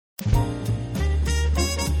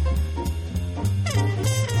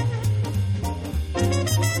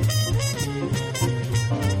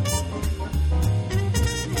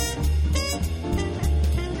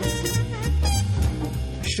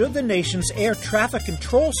Should the nation's air traffic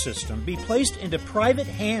control system be placed into private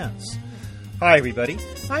hands? Hi, everybody.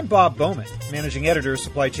 I'm Bob Bowman, Managing Editor of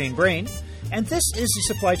Supply Chain Brain, and this is the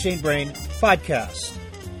Supply Chain Brain podcast.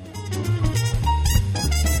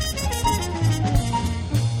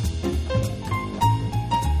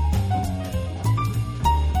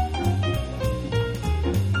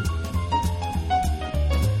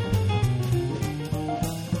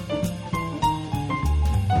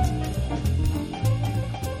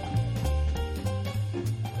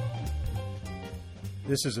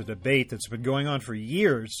 This is a debate that's been going on for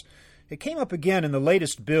years. It came up again in the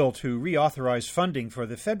latest bill to reauthorize funding for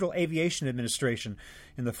the Federal Aviation Administration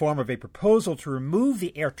in the form of a proposal to remove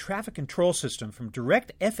the air traffic control system from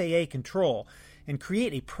direct FAA control and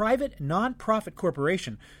create a private, non-profit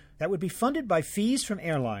corporation that would be funded by fees from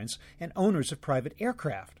airlines and owners of private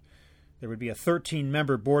aircraft. There would be a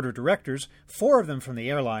 13-member board of directors, 4 of them from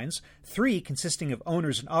the airlines, 3 consisting of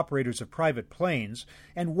owners and operators of private planes,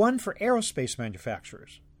 and 1 for aerospace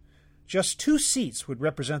manufacturers. Just 2 seats would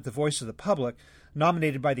represent the voice of the public,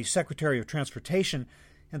 nominated by the Secretary of Transportation,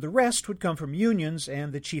 and the rest would come from unions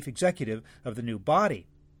and the chief executive of the new body.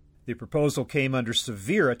 The proposal came under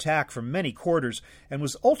severe attack from many quarters and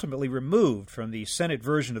was ultimately removed from the Senate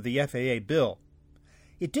version of the FAA bill.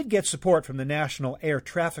 It did get support from the National Air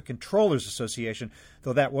Traffic Controllers Association,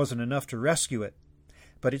 though that wasn't enough to rescue it.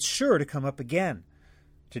 But it's sure to come up again.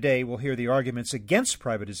 Today we'll hear the arguments against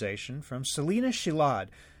privatization from Selina Shilad,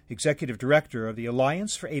 Executive Director of the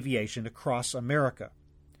Alliance for Aviation Across America.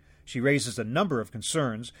 She raises a number of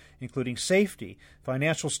concerns, including safety,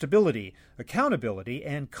 financial stability, accountability,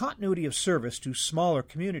 and continuity of service to smaller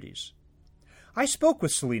communities. I spoke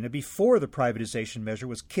with Selina before the privatization measure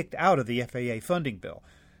was kicked out of the FAA funding bill.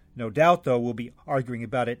 No doubt, though, we'll be arguing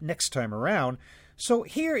about it next time around. So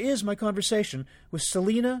here is my conversation with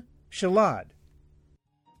Selina Shilad.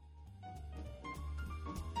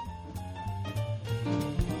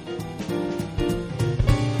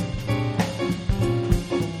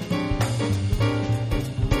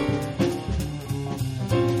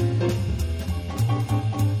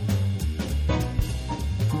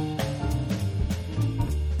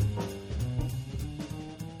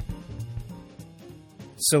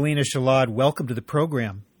 Selina Shilad, welcome to the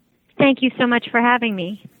program. Thank you so much for having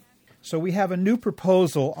me. So we have a new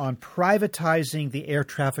proposal on privatizing the air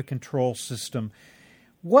traffic control system.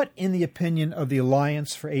 What, in the opinion of the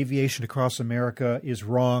Alliance for Aviation Across America, is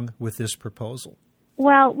wrong with this proposal?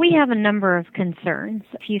 Well, we have a number of concerns.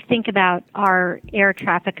 If you think about our air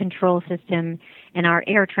traffic control system and our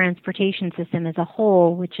air transportation system as a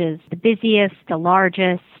whole, which is the busiest, the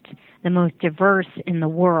largest, the most diverse in the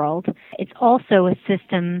world, it's also a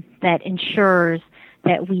system that ensures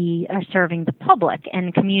that we are serving the public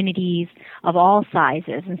and communities of all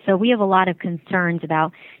sizes. And so we have a lot of concerns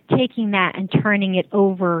about taking that and turning it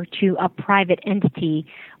over to a private entity,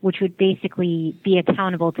 which would basically be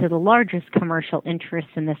accountable to the largest commercial interests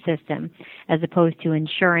in the system, as opposed to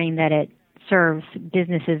ensuring that it serves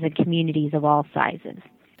businesses and communities of all sizes.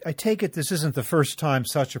 I take it this isn't the first time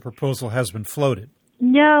such a proposal has been floated.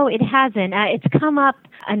 No, it hasn't. It's come up,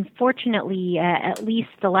 unfortunately, at least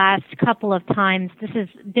the last couple of times. This has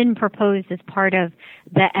been proposed as part of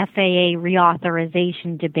the FAA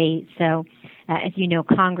reauthorization debate. So, as you know,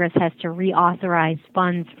 Congress has to reauthorize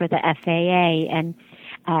funds for the FAA, and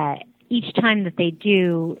each time that they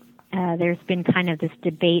do, there's been kind of this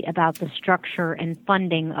debate about the structure and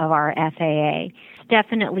funding of our FAA. It's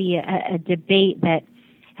definitely a debate that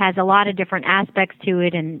has a lot of different aspects to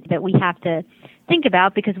it and that we have to think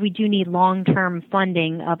about because we do need long-term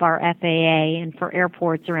funding of our FAA and for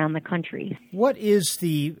airports around the country. What is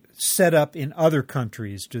the setup in other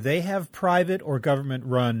countries? Do they have private or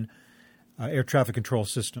government-run air traffic control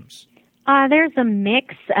systems? There's a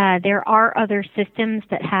mix. There are other systems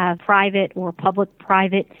that have private or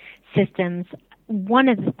public-private systems. One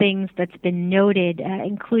of the things that's been noted,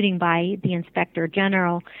 including by the Inspector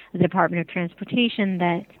General of the Department of Transportation,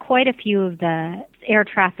 that quite a few of the air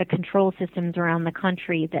traffic control systems around the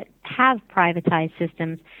country that have privatized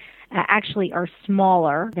systems actually are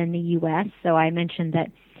smaller than the U.S. So I mentioned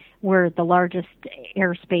that we're the largest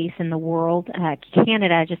airspace in the world.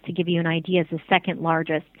 Canada, just to give you an idea, is the second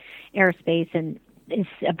largest airspace and is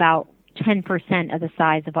about 10% of the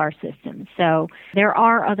size of our system. So there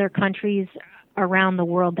are other countries around the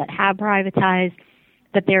world that have privatized,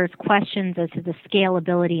 but there's questions as to the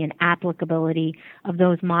scalability and applicability of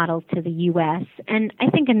those models to the U.S. And I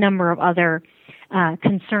think a number of other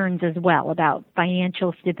concerns as well about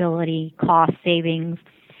financial stability, cost savings,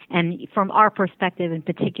 and from our perspective in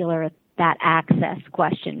particular, that access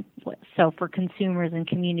question. So for consumers and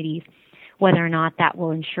communities, whether or not that will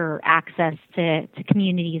ensure access to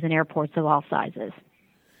communities and airports of all sizes.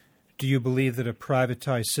 Do you believe that a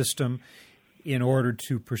privatized system, in order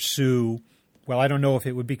to pursue, well, I don't know if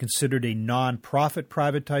it would be considered a non-profit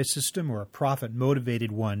privatized system or a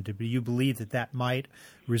profit-motivated one, do you believe that that might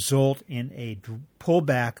result in a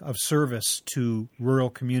pullback of service to rural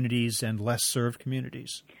communities and less served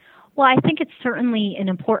communities? Well, I think it's certainly an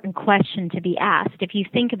important question to be asked. If you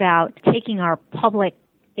think about taking our public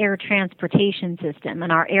air transportation system and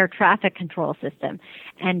our air traffic control system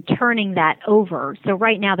and turning that over. So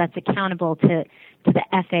right now that's accountable to the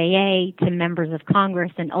FAA, to members of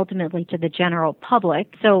Congress, and ultimately to the general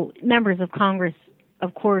public. So members of Congress,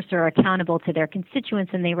 of course, are accountable to their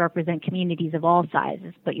constituents, and they represent communities of all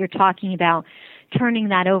sizes. But you're talking about turning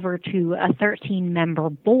that over to a 13-member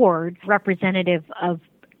board representative of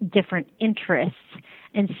different interests.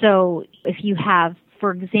 And so if you have,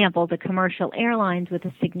 for example, the commercial airlines with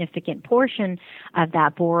a significant portion of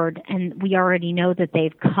that board, and we already know that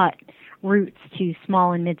they've cut routes to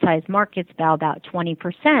small and mid-sized markets by about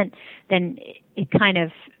 20%, then it kind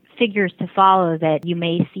of figures to follow that you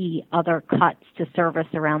may see other cuts to service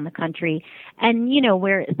around the country. And,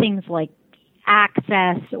 where things like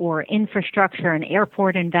access or infrastructure and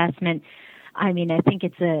airport investment, I think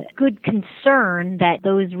it's a good concern that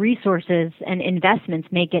those resources and investments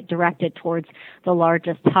may get directed towards the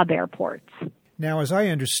largest hub airports. Now, as I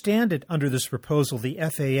understand it, under this proposal, the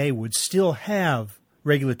FAA would still have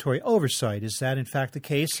regulatory oversight. Is that in fact the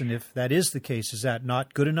case? And if that is the case, is that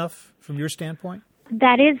not good enough from your standpoint?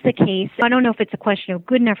 That is the case. I don't know if it's a question of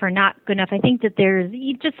good enough or not good enough. I think that there's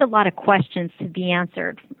just a lot of questions to be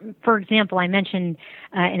answered. For example, I mentioned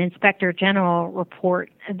an Inspector General report.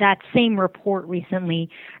 That same report recently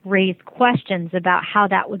raised questions about how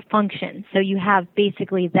that would function. So you have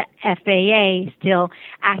basically the FAA still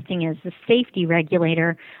acting as the safety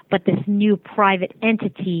regulator, but this new private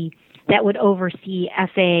entity that would oversee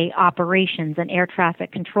FAA operations and air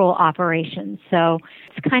traffic control operations. So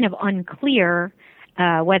it's kind of unclear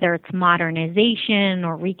whether it's modernization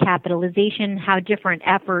or recapitalization, how different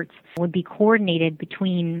efforts would be coordinated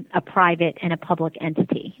between a private and a public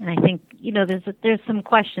entity. And I think, there's some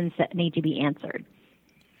questions that need to be answered.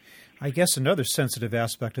 I guess another sensitive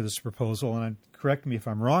aspect of this proposal, and correct me if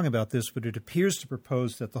I'm wrong about this, but it appears to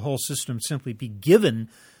propose that the whole system simply be given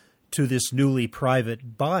to this newly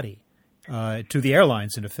private body. To the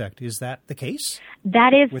airlines, in effect. Is that the case?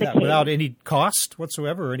 That is the case. Without any cost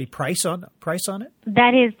whatsoever or any price on it?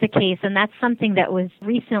 That is the case, and that's something that was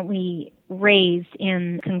recently raised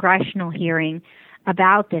in congressional hearing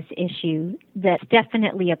about this issue. That's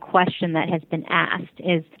definitely a question that has been asked,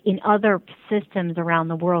 is in other systems around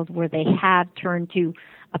the world where they have turned to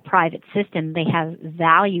a private system, they have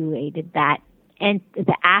evaluated that and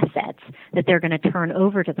the assets that they're going to turn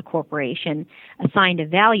over to the corporation, assigned a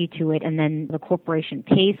value to it, and then the corporation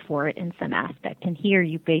pays for it in some aspect. And here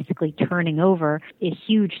you're basically turning over a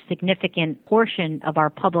huge, significant portion of our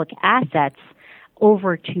public assets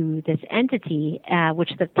over to this entity, which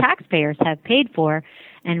the taxpayers have paid for,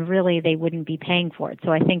 and really they wouldn't be paying for it.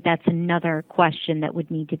 So I think that's another question that would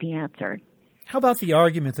need to be answered. How about the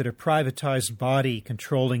argument that a privatized body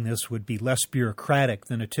controlling this would be less bureaucratic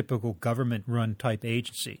than a typical government-run type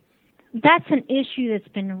agency? That's an issue that's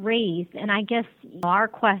been raised, and I guess our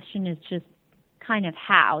question is just kind of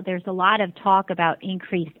how. There's a lot of talk about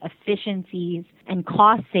increased efficiencies and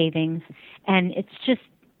cost savings, and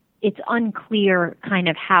it's unclear kind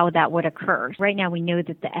of how that would occur. Right now we know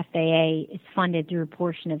that the FAA is funded through a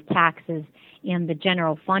portion of taxes and the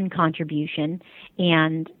general fund contribution.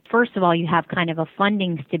 And first of all, you have kind of a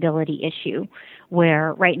funding stability issue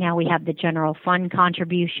where right now we have the general fund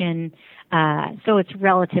contribution, so it's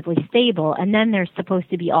relatively stable. And then there's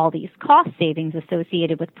supposed to be all these cost savings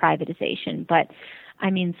associated with privatization. But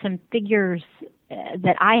some figures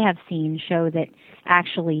that I have seen show that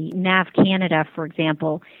actually NAV Canada, for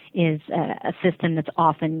example, is a system that's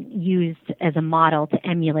often used as a model to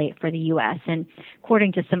emulate for the U.S. And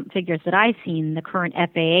according to some figures that I've seen, the current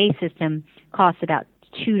FAA system costs about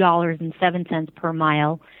 $2.07 per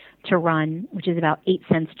mile to run, which is about 8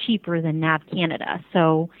 cents cheaper than NAV Canada.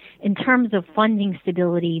 So in terms of funding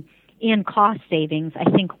stability and cost savings, I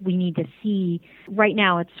think we need to see, right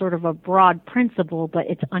now it's sort of a broad principle, but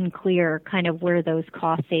it's unclear kind of where those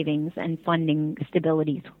cost savings and funding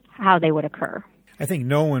stabilities, how they would occur. I think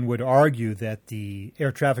no one would argue that the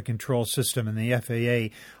air traffic control system and the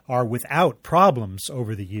FAA are without problems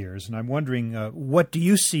over the years. And I'm wondering, what do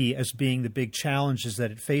you see as being the big challenges that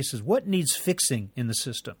it faces? What needs fixing in the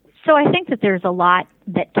system? So I think that there's a lot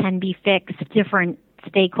that can be fixed. Different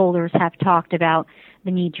stakeholders have talked about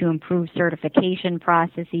the need to improve certification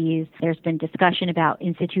processes. There's been discussion about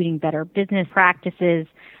instituting better business practices,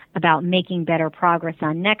 about making better progress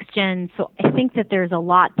on NextGen. So I think that there's a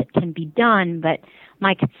lot that can be done, but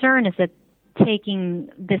my concern is that taking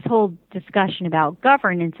this whole discussion about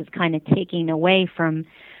governance is kind of taking away from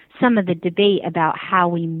some of the debate about how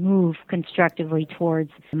we move constructively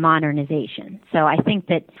towards modernization. So I think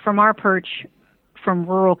that from our perch, from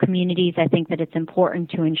rural communities, I think that it's important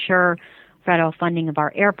to ensure federal funding of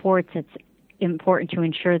our airports. It's important to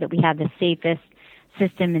ensure that we have the safest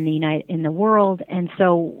system in the world. And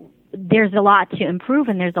so there's a lot to improve,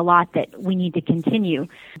 and there's a lot that we need to continue.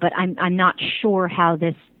 But I'm not sure how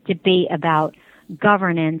this debate about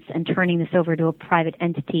governance and turning this over to a private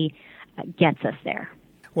entity gets us there.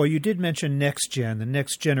 Well, you did mention NextGen, the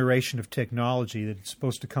next generation of technology that's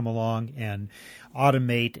supposed to come along and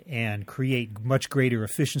automate and create much greater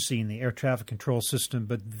efficiency in the air traffic control system,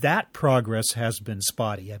 but that progress has been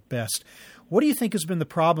spotty at best. What do you think has been the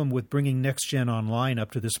problem with bringing NextGen online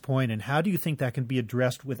up to this point, and how do you think that can be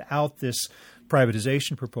addressed without this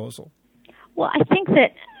privatization proposal? Well, I think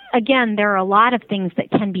that, again, there are a lot of things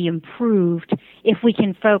that can be improved if we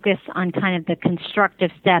can focus on kind of the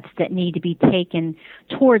constructive steps that need to be taken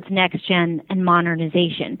towards NextGen and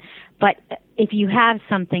modernization. But if you have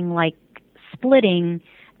something like splitting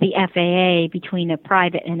the FAA between a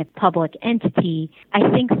private and a public entity, I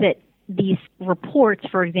think that these reports,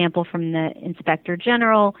 for example, from the Inspector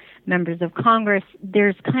General, members of Congress,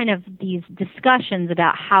 there's kind of these discussions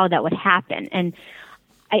about how that would happen. And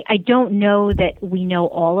I don't know that we know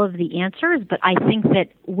all of the answers, but I think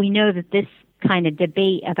that we know that this kind of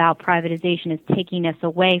debate about privatization is taking us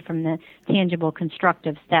away from the tangible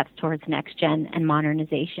constructive steps towards NextGen and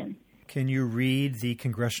modernization. Can you read the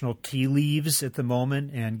congressional tea leaves at the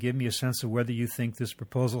moment and give me a sense of whether you think this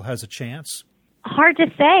proposal has a chance? Hard to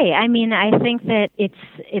say. I mean, I think that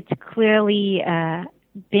it's clearly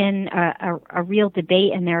been a real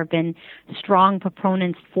debate, and there have been strong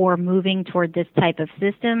proponents for moving toward this type of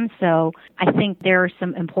system. So I think there are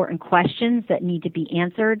some important questions that need to be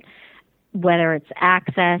answered, whether it's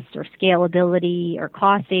access or scalability or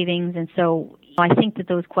cost savings. And so I think that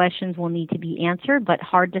those questions will need to be answered, but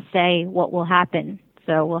hard to say what will happen.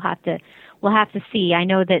 So we'll have to see. I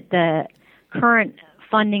know that the current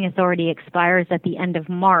funding authority expires at the end of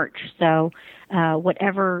March, so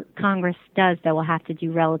whatever Congress does, they will have to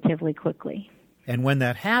do relatively quickly. And when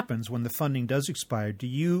that happens, when the funding does expire,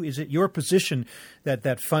 is it your position that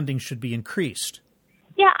that funding should be increased?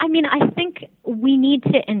 Yeah, I mean, I think we need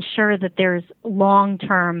to ensure that there's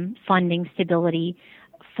long-term funding stability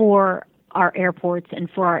for our airports and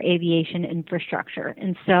for our aviation infrastructure.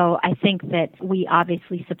 And so I think that we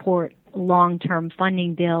obviously support a long-term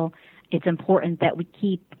funding bill. It's important that we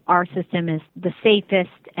keep our system as the safest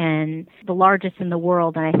and the largest in the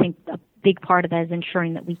world, and I think a big part of that is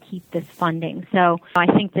ensuring that we keep this funding. So I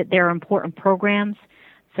think that there are important programs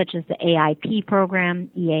such as the AIP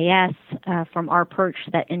program, EAS, from our perch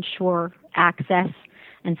that ensure access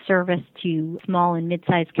and service to small and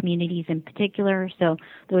mid-sized communities in particular. So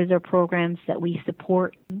those are programs that we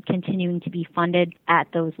support continuing to be funded at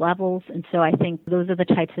those levels. And so I think those are the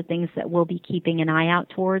types of things that we'll be keeping an eye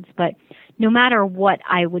out towards. But no matter what,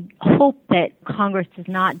 I would hope that Congress does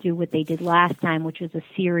not do what they did last time, which was a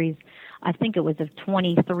series, I think it was of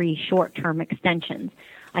 23 short-term extensions.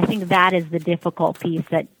 I think that is the difficult piece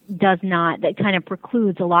that kind of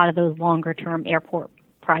precludes a lot of those longer-term airport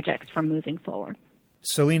projects from moving forward.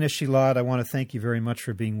 Selina Shilad, I want to thank you very much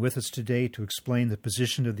for being with us today to explain the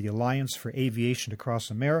position of the Alliance for Aviation Across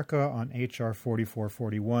America on H.R.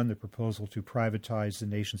 4441, the proposal to privatize the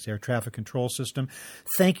nation's air traffic control system.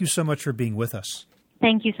 Thank you so much for being with us.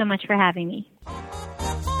 Thank you so much for having me.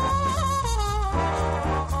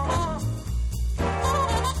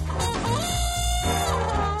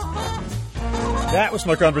 That was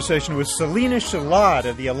my conversation with Selina Shilad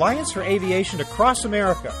of the Alliance for Aviation Across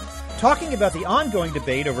America, talking about the ongoing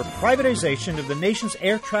debate over privatization of the nation's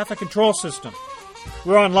air traffic control system.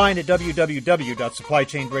 We're online at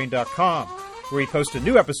www.supplychainbrain.com, where we post a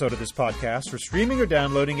new episode of this podcast for streaming or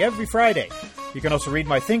downloading every Friday. You can also read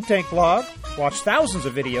my think tank blog, watch thousands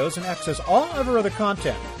of videos, and access all of our other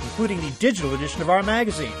content, including the digital edition of our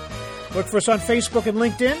magazine. Look for us on Facebook and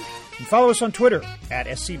LinkedIn, and follow us on Twitter at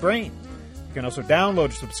SCBrain. You can also download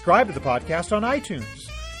or subscribe to the podcast on iTunes.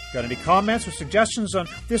 Got any comments or suggestions on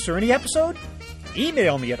this or any episode?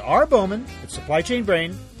 Email me at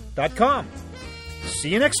rbowman@supplychainbrain.com. See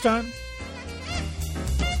you next time.